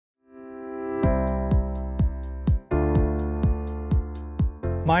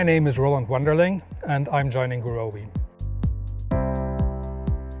My name is Roland Wunderling and I'm joining Gurobi.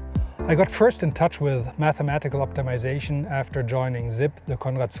 I got first in touch with mathematical optimization after joining ZIP, the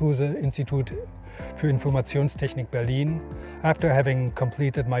Konrad Zuse Institut für Informationstechnik Berlin, after having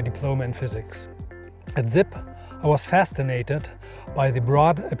completed my diploma in physics. At ZIP, I was fascinated by the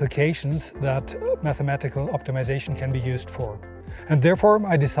broad applications that mathematical optimization can be used for. And therefore,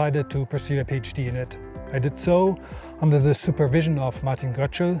 I decided to pursue a PhD in it. I did so under the supervision of Martin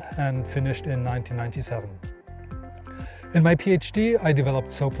Grötschel and finished in 1997. In my PhD, I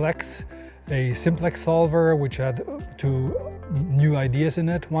developed simplex, a simplex solver which had two new ideas in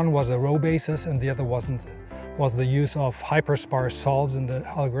it. One was a row basis and the other was the use of hypersparse solves in the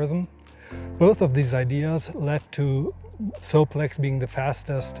algorithm. Both of these ideas led to simplex being the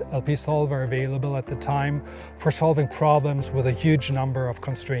fastest LP solver available at the time for solving problems with a huge number of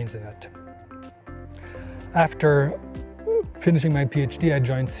constraints in it. After finishing my PhD, I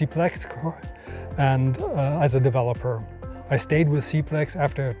joined simplex and as a developer. I stayed with simplex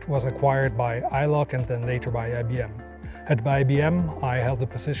after it was acquired by iLog and then later by IBM. At IBM, I held the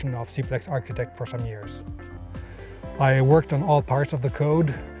position of simplex architect for some years. I worked on all parts of the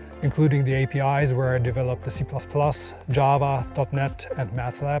code, including the APIs where I developed the C++, Java, .NET and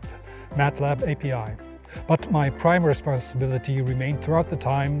MATLAB API. But my primary responsibility remained throughout the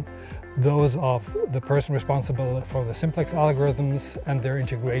time those of the person responsible for the simplex algorithms and their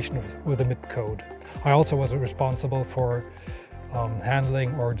integration with the MIP code. I also was responsible for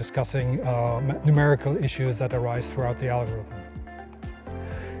handling or discussing numerical issues that arise throughout the algorithm.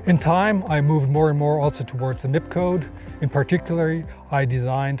 In time, I moved more and more also towards the MIP code. In particular, I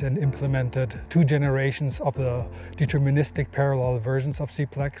designed and implemented 2 generations of the deterministic parallel versions of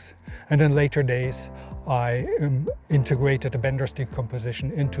simplex, and in later days, I integrated a Bender's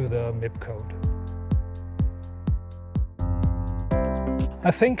decomposition into the MIP code. I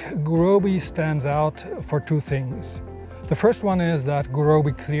think Gurobi stands out for 2 things. The first one is that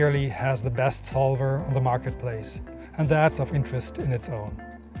Gurobi clearly has the best solver on the marketplace, and that's of interest in its own.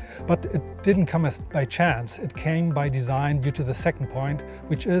 But it didn't come by chance, it came by design due to the second point,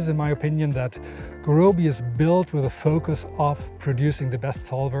 which is, in my opinion, that Gurobi is built with a focus of producing the best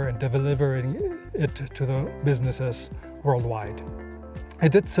solver and delivering it to the businesses worldwide.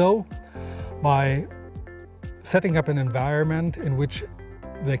 It did so by setting up an environment in which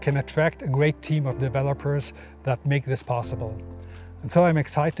they can attract a great team of developers that make this possible. And so I'm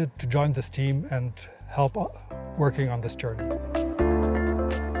excited to join this team and help working on this journey.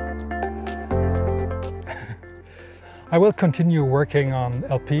 I will continue working on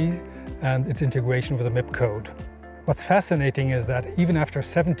LP and its integration with the MIP code. What's fascinating is that even after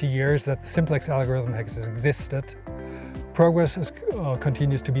 70 years that the simplex algorithm has existed, progress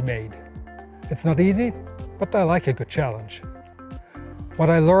continues to be made. It's not easy, but I like a good challenge. What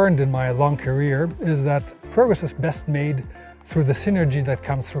I learned in my long career is that progress is best made through the synergy that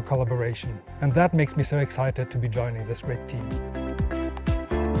comes through collaboration. And that makes me so excited to be joining this great team.